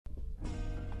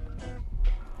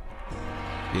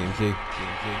BMG.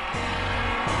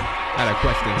 I had a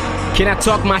question. Can I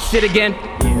talk my shit again?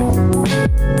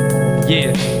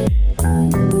 Yeah.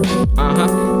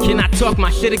 Can I talk my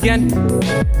shit again?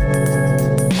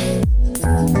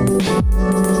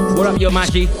 What up, yo,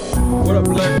 Maji? What up,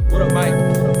 Blur? What up, Mike?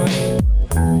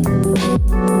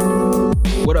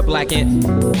 What up, Black Ant?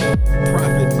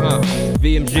 Prophet.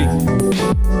 VMG.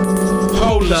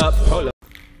 Hold up.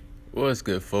 What's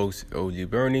good, folks? OG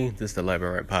Bernie. This is the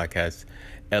Labyrinth Podcast.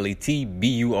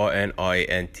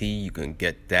 LETBURNRANT. You can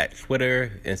get that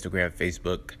Twitter, Instagram,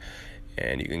 Facebook,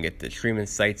 and you can get the streaming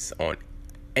sites on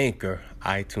Anchor,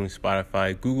 iTunes,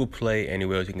 Spotify, Google Play,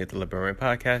 anywhere else you can get the Labyrinth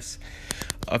Podcast.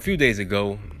 A few days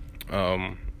ago,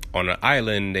 on an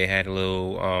island, they had a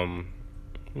little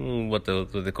what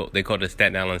they call the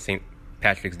Staten Island St.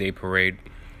 Patrick's Day Parade.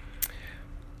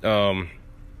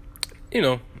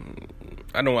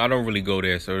 I don't really go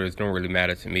there, so it don't really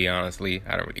matter to me, honestly.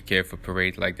 I don't really care for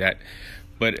parades like that.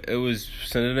 But it was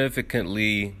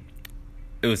significantly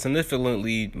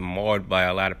marred by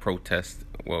a lot of protests.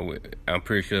 Well, I'm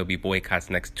pretty sure it'll be boycotts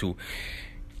next to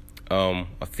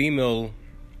a female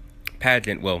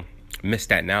pageant. Well, Miss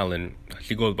Staten Island.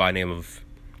 She goes by the name of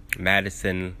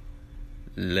Madison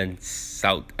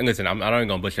Lensout. And listen, I'm not even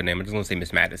gonna butcher her name. I'm just gonna say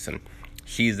Miss Madison.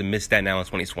 She's the Miss Staten Island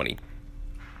 2020.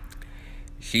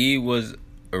 She was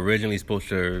originally supposed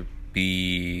to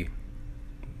be,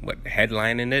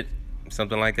 headlining it?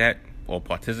 Something like that, or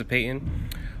participating.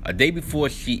 A day before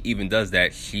she even does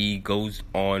that, she goes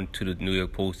on to the New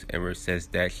York Post and says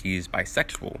that she is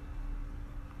bisexual.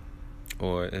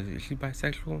 Or is she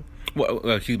bisexual?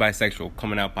 Well, she's bisexual,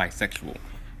 coming out bisexual.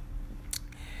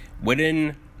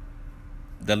 Within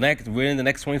the next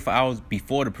 24 hours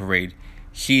before the parade,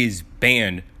 she is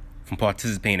banned from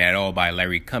participating at all by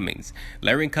Larry Cummings.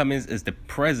 Larry Cummings is the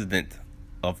president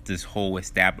of this whole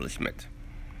establishment.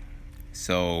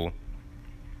 So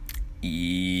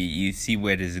you see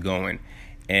where this is going.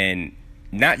 And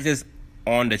not just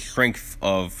on the strength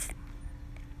of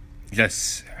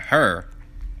just her.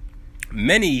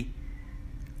 There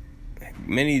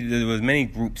was many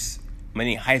groups,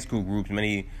 many high school groups,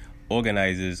 many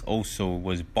organizers also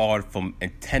was barred from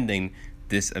attending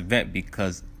this event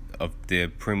because of their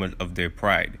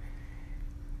pride.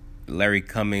 Larry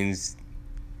Cummings,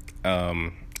 he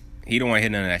don't want to hear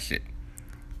none of that shit.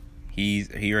 He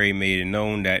already made it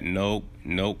known that nope,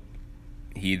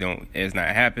 it's not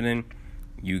happening.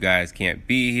 You guys can't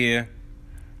be here.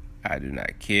 I do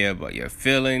not care about your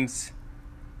feelings.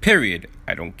 Period.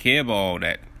 I don't care about all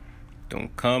that.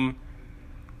 Don't come.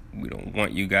 We don't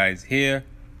want you guys here.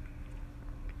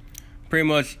 Pretty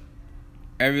much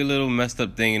every little messed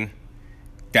up thing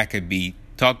that could be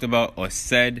talked about or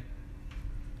said,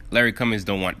 Larry Cummings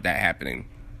don't want that happening.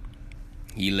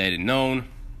 He let it known.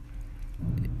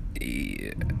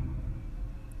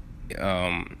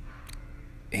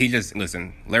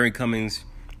 Larry Cummings,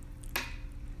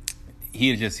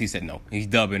 he said no. He's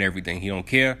dubbing everything. He don't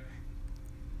care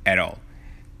at all.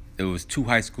 It was two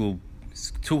high schools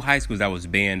that was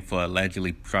banned for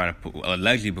allegedly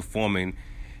performing,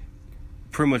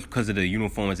 pretty much because of the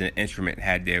uniforms and the instrument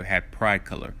had pride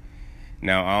color.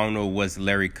 Now, I don't know what's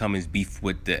Larry Cummings' beef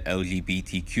with the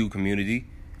LGBTQ community.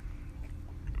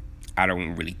 I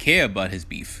don't really care about his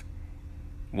beef.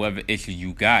 Whatever issue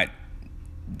you got,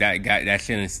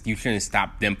 you shouldn't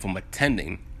stop them from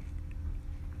attending.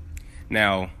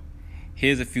 Now,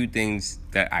 here's a few things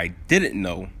that I didn't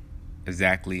know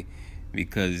exactly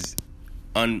because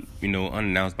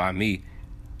unannounced by me.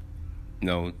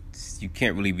 You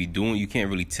can't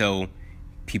really tell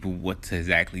people what to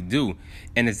exactly do.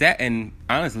 And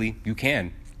honestly, you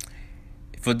can.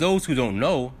 For those who don't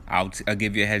know, I'll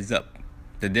give you a heads up.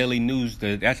 The Daily News,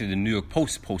 the New York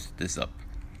Post posted this up.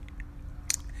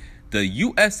 The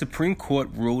U.S. Supreme Court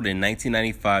ruled in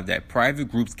 1995 that private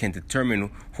groups can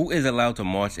determine who is allowed to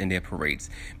march in their parades,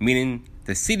 meaning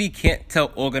the city can't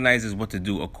tell organizers what to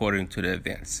do according to the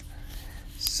events.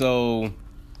 So,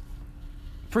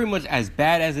 pretty much as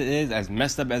bad as it is, as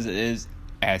messed up as it is,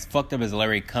 as fucked up as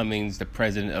Larry Cummings, the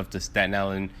president of the Staten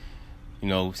Island,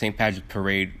 St. Patrick's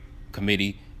Parade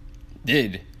Committee,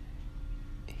 did,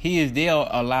 they are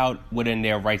allowed within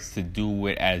their rights to do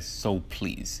it as so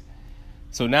please.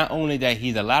 So not only that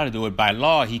he's allowed to do it, by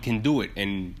law he can do it,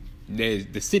 and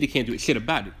the city can't do shit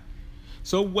about it.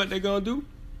 So what they're gonna do?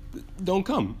 Don't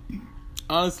come.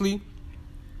 Honestly,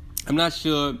 I'm not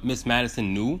sure Miss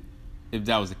Madison knew if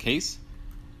that was the case.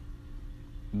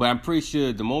 But I'm pretty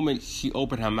sure the moment she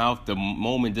opened her mouth, the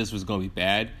moment this was going to be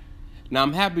bad. Now,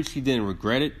 I'm happy she didn't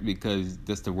regret it because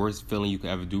that's the worst feeling you could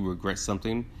ever do, regret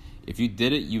something. If you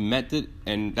did it, you meant it,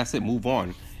 and that's it, move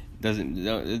on. doesn't,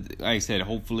 like I said,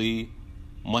 hopefully,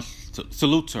 much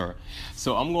salute to her.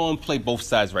 So I'm going to play both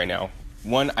sides right now.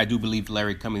 One, I do believe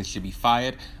Larry Cummings should be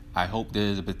fired. I hope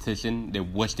there's a petition.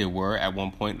 Which there were at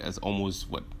one point. As almost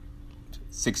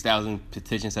 6,000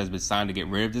 petitions has been signed to get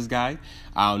rid of this guy.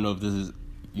 I don't know if this is,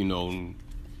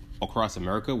 across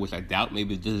America, which I doubt.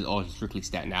 Maybe this is all strictly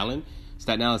Staten Island.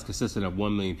 Staten Island is consistent of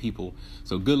 1 million people.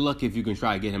 So good luck if you can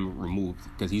try to get him removed,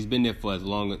 because he's been there for as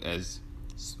long as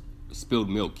spilled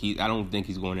milk. I don't think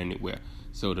he's going anywhere.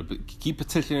 So to keep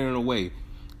petitioning it away.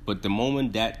 But the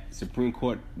moment that Supreme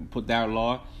Court put that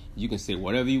law, you can say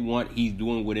whatever you want. He's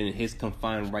doing within his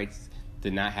confined rights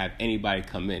to not have anybody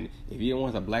come in. If he don't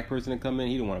want a black person to come in,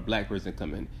 he don't want a black person to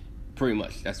come in. Pretty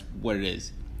much, that's what it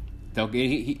is.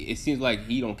 It seems like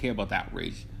he don't care about the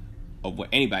outrage of what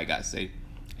anybody got to say.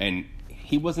 And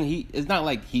it's not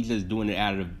like he's just doing it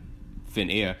out of thin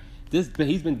air. He's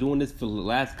been doing this for the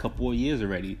last couple of years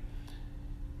already.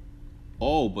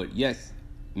 Oh, but yes,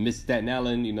 Miss Staten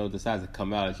Island, decides to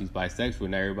come out and she's bisexual,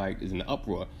 and everybody is in an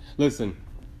uproar. Listen,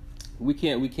 we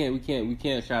can't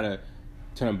try to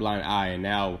turn a blind eye and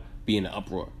now be in an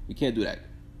uproar. We can't do that,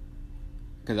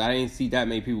 because I didn't see that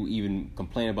many people even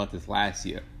complain about this last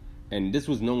year, and this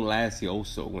was known last year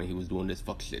also when he was doing this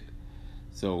fuck shit.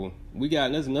 So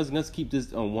let's keep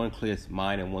this on one clear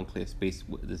mind and one clear space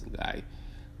with this guy.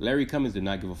 Larry Cummings did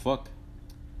not give a fuck.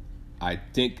 I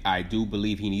do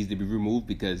believe he needs to be removed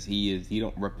because he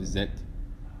don't represent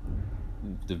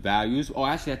the values. Oh,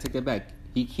 actually, I take that back.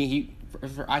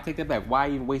 I take that back. Why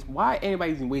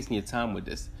anybody even wasting your time with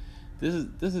this? This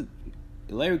is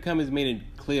Larry Cummings made it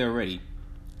clear already.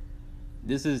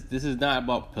 This is not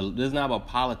about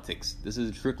politics. This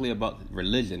is strictly about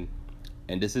religion,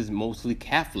 and this is mostly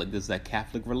Catholic. This is a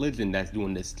Catholic religion that's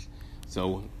doing this.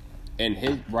 So, in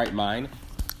his right mind,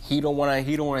 he don't want to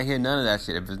hear none of that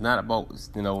shit. If it's not about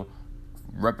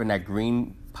repping that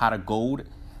green pot of gold,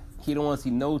 he don't want to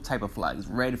see no type of flags.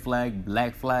 Red flag,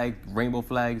 black flag, rainbow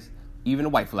flags, even a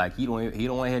white flag. He don't want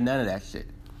to hear none of that shit.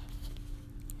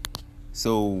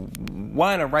 So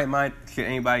why in the right mind should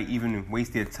anybody even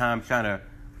waste their time trying to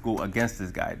go against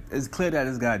this guy? It's clear that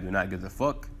this guy do not give a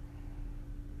fuck.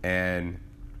 And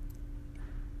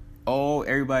all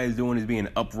everybody's doing is being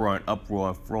uproar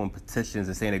and throwing petitions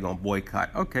and saying they're gonna boycott.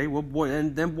 Okay, well,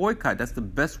 then boycott. That's the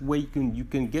best way you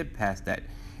can get past that.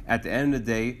 At the end of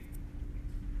the day,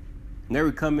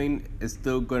 Larry Cummings is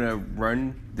still gonna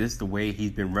run this the way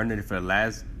he's been running it for the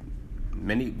last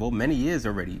many years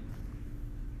already.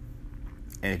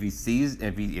 And if he sees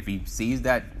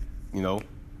that,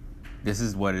 this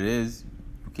is what it is,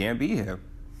 you can't be here.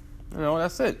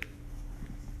 That's it.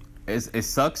 It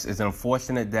sucks. It's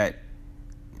unfortunate that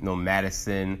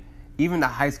Madison, even the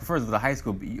high school. First of all, the high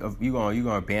school, you're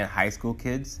gonna ban high school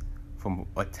kids from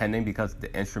attending because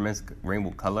the instruments rainbow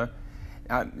color.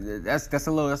 That's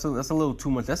a little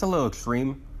too much. That's a little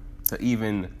extreme to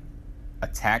even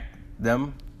attack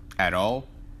them at all.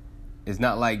 It's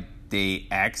not like they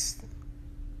asked.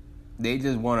 They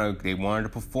wanted to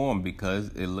perform because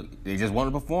they just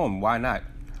wanted to perform. Why not?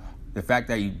 The fact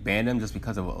that you ban them just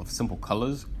because of simple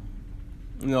colors,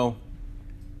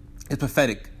 it's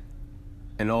pathetic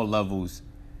in all levels.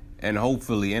 And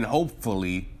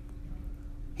hopefully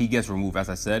he gets removed. As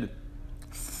I said,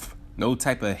 no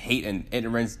type of hate and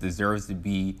ignorance deserves to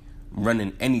be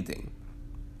running anything.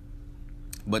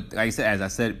 But as I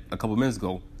said a couple minutes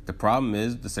ago, the problem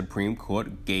is the Supreme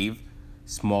Court gave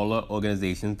smaller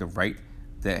organizations the right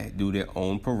to do their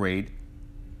own parade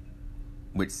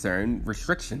with certain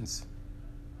restrictions.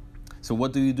 So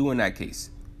what do you do in that case?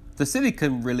 The city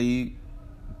couldn't really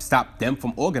stop them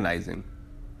from organizing.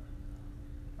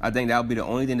 I think that would be the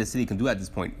only thing the city can do at this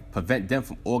point, prevent them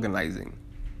from organizing.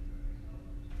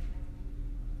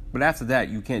 But after that,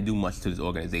 you can't do much to this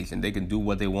organization. They can do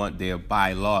what they want. They're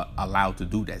by law allowed to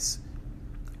do this.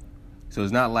 So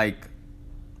it's not like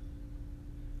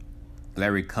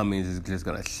Larry Cummings is just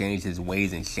gonna change his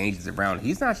ways and change it around.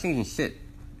 He's not changing shit.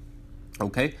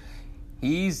 Okay?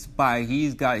 I'm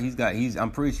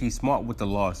pretty sure he's smart with the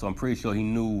law, so I'm pretty sure he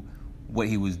knew what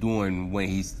he was doing when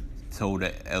he told the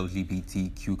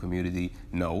LGBTQ community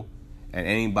no. And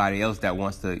anybody else that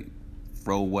wants to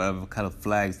throw whatever kind of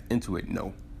flags into it,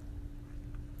 no.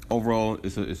 Overall,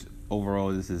 this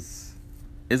is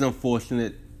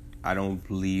unfortunate. I don't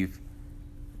believe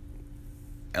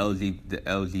the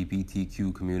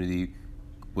LGBTQ community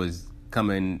was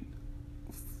coming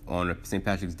on St.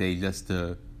 Patrick's Day just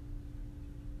to,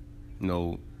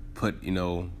 put,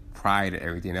 pride and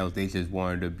everything else. They just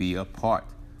wanted to be a part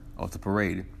of the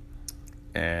parade.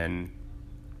 And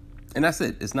that's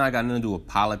it. It's not got nothing to do with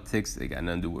politics. It got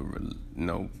nothing to do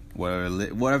with,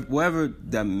 whatever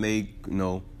that may,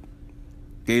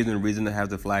 gave them a reason to have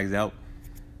the flags out.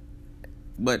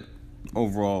 But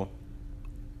overall,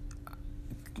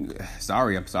 I'm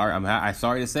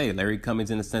sorry to say, Larry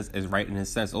Cummings in a sense is right in his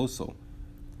sense also.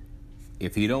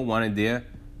 If he don't want it there,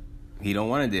 he don't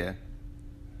want it there.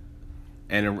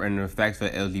 And the facts for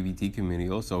the LGBT community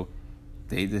also,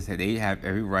 they have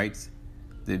every right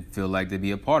to feel like to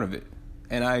be a part of it.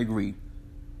 And I agree.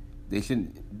 They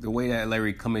shouldn't. The way that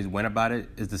Larry Cummings went about it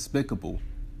is despicable.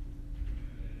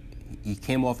 He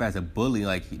came off as a bully,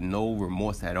 like no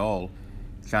remorse at all,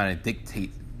 trying to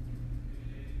dictate.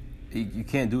 You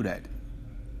can't do that.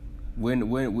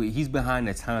 When he's behind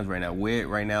the times right now. We're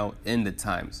right now in the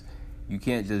times. You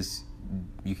can't just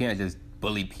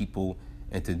bully people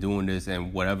into doing this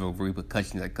and whatever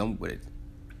repercussions that come with it,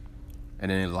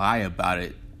 and then lie about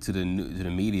it to the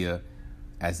media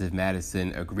as if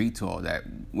Madison agreed to all that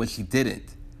when she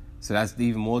didn't. So that's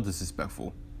even more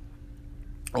disrespectful.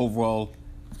 Overall,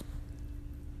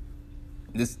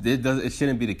 it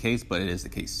shouldn't be the case, but it is the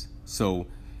case. So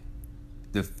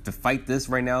to fight this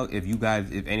right now, if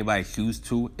anybody choose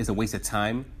to, it's a waste of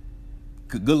time.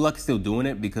 Good luck still doing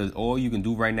it, because all you can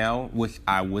do right now, which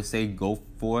I would say go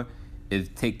for, is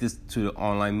take this to the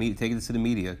online media, take it to the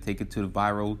media, take it to the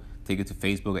viral, take it to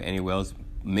Facebook or anywhere else.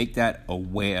 Make that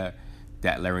aware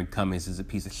that Larry Cummings is a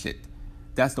piece of shit.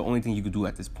 That's the only thing you can do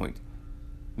at this point.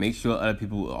 Make sure other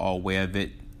people are aware of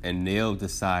it, and they'll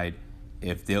decide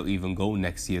if they'll even go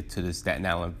next year to the Staten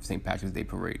Island St. Patrick's Day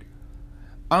Parade.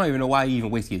 I don't even know why you even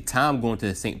waste your time going to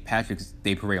the St. Patrick's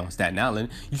Day Parade on Staten Island.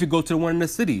 You should go to the one in the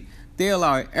city. They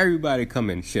allow everybody to come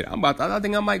in. Shit, I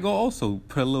think I might go also.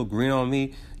 Put a little green on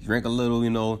me. Drink a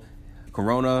little,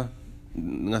 Corona.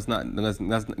 Let's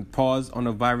not pause on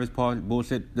the virus. Pause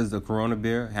bullshit. This is a Corona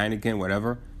beer, Heineken,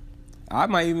 whatever. I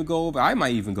might even go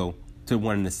to the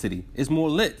one in the city. It's more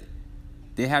lit.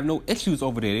 They have no issues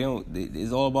over there.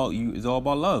 It's all about you. It's all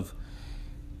about love.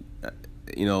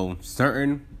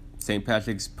 Certain St.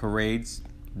 Patrick's parades,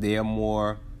 they are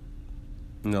more,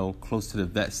 close to the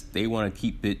vest. They want to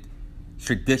keep it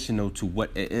traditional to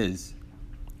what it is.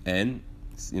 And,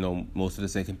 most of the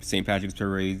St. Patrick's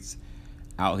parades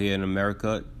out here in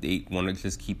America, they want to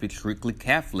just keep it strictly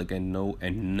Catholic and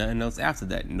nothing else after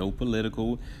that. No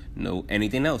political, no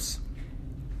anything else.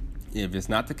 If it's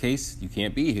not the case, you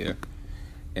can't be here.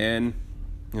 And,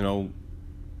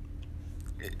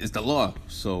 it's the law.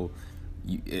 So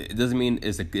it doesn't mean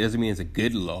it's a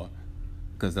good law,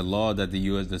 because the law that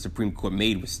the Supreme Court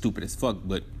made was stupid as fuck.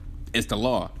 But it's the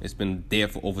law. It's been there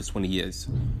for over 20 years.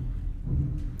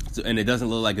 So, and it doesn't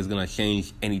look like it's gonna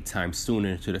change anytime soon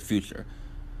into the future.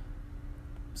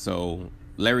 So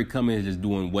Larry Cummings is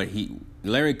doing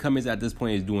Larry Cummings at this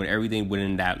point is doing everything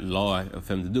within that law of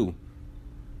him to do.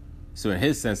 So in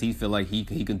his sense, he feel like he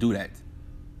can do that.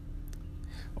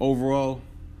 Overall,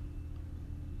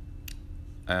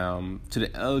 to the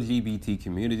LGBT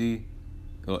community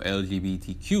or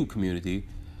LGBTQ community,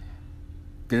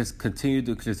 just continue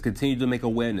to make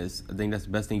awareness. I think that's the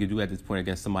best thing you do at this point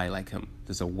against somebody like him.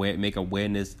 Just make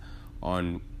awareness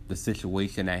on the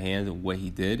situation at hand and what he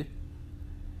did.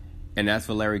 And as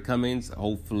for Larry Cummings,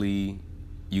 hopefully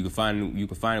you can find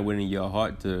it within your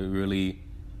heart to really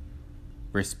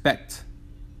respect,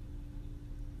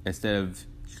 instead of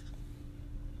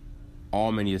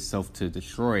arming yourself to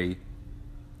destroy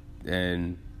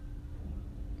and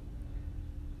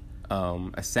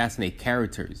assassinate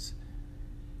characters.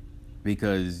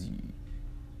 Because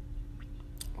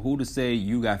who to say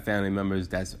you got family members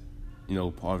that's,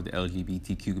 part of the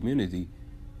LGBTQ community?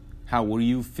 How would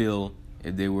you feel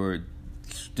if they were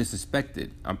disrespected?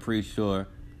 I'm pretty sure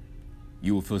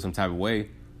you would feel some type of way,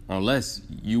 unless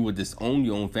you would disown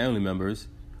your own family members,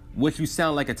 which you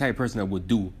sound like a type of person that would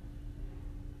do.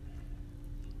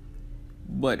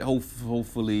 But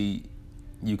hopefully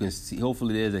you can see.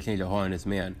 Hopefully there's a change of heart in this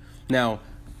man. Now,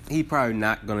 he probably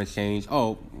not going to change.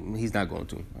 Oh, he's not going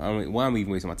to. Why am I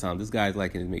even wasting my time? This guy's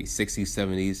like in his maybe 60s,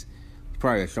 70s. He's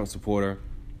probably a Trump supporter.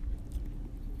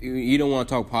 You don't want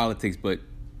to talk politics, but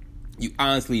you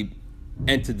honestly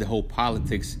entered the whole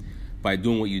politics by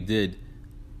doing what you did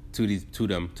to these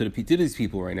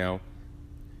people right now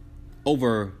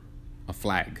over a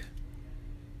flag.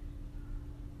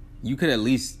 You could at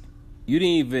least. You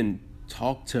didn't even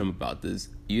talk to him about this.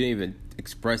 You didn't even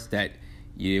express that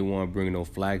you didn't want to bring no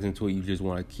flags into it. You just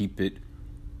want to keep it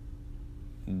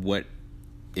what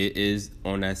it is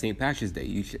on that St. Patrick's Day.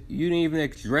 You didn't even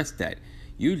address that.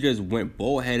 You just went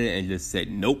bullheaded and just said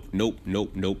nope,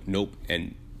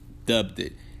 and dubbed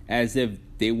it as if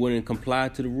they wouldn't comply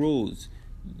to the rules.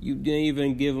 You didn't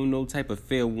even give them no type of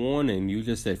fair warning. You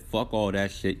just said, fuck all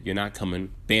that shit. You're not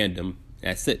coming. Banned them.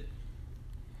 That's it.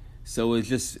 So it's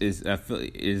just, I feel,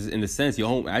 is in a sense, you're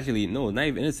home. Actually, no, not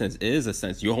even in a sense. It is a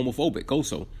sense. You're homophobic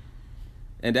also.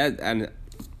 And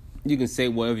you can say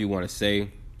whatever you want to say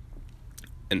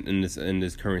in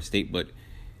this current state, but,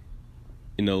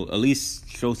 you know, at least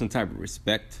show some type of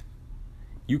respect.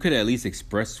 You could at least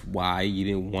express why you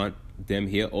didn't want them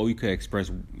here, or you could express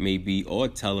maybe, or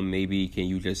tell them maybe, can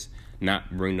you just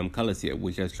not bring them colors here?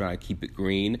 We're just trying to keep it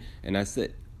green, and that's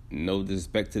it. No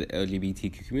disrespect to the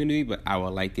LGBTQ community, but I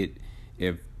would like it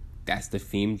if that's the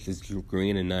theme, just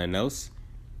green and nothing else.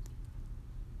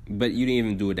 But you didn't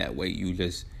even do it that way. You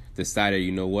just decided,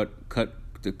 you know what, cut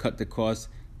the cost,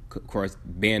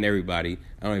 ban everybody.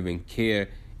 I don't even care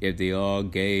if they are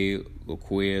gay or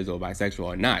queers or bisexual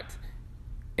or not.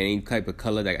 Any type of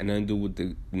color that got nothing to do with the,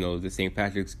 you know, the St.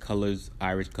 Patrick's colors,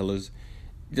 Irish colors,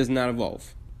 just not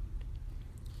involved.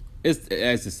 It's,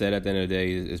 as I said, at the end of the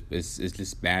day, it's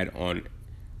just bad on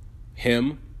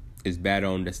him. It's bad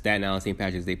on the Staten Island St.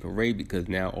 Patrick's Day Parade, because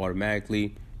now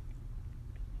automatically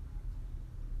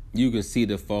you can see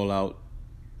the fallout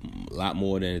a lot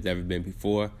more than it's ever been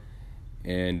before.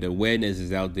 And the awareness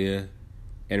is out there.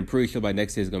 And I'm pretty sure by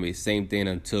next year it's going to be the same thing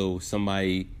until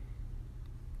somebody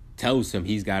tells him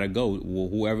he's got to go. Well,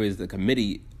 whoever is the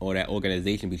committee or that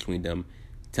organization between them,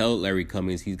 tell Larry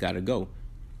Cummings he's got to go.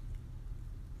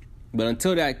 But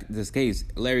until this case,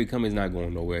 Larry Cummings not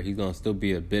going nowhere. He's going to still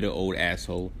be a bitter old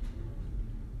asshole.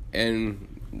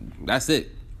 And that's it.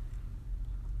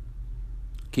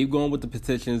 Keep going with the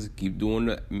petitions. Keep doing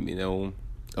the, you know,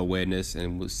 awareness,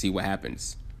 and we'll see what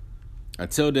happens.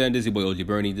 Until then, this is your boy OG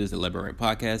Bernie. This is the Let Burn Rant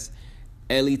Podcast.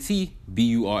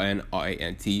 LETBURNRANT.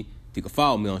 You can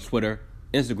follow me on Twitter,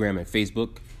 Instagram, and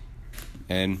Facebook.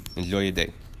 And enjoy your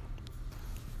day.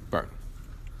 Burn.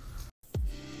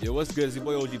 Yo, what's good? It's your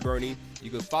boy OG Bernie. You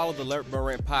can follow the Let Burn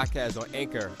Rant Podcast on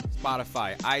Anchor,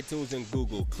 Spotify, iTunes, and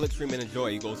Google. Click, stream, and enjoy.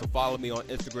 You can also follow me on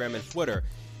Instagram and Twitter,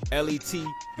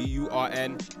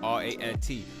 LETBURNRANT.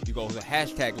 You go to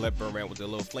hashtag Let Burn Rant with the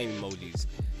little flame emojis.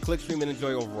 Click, stream, and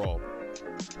enjoy overall.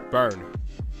 Burn.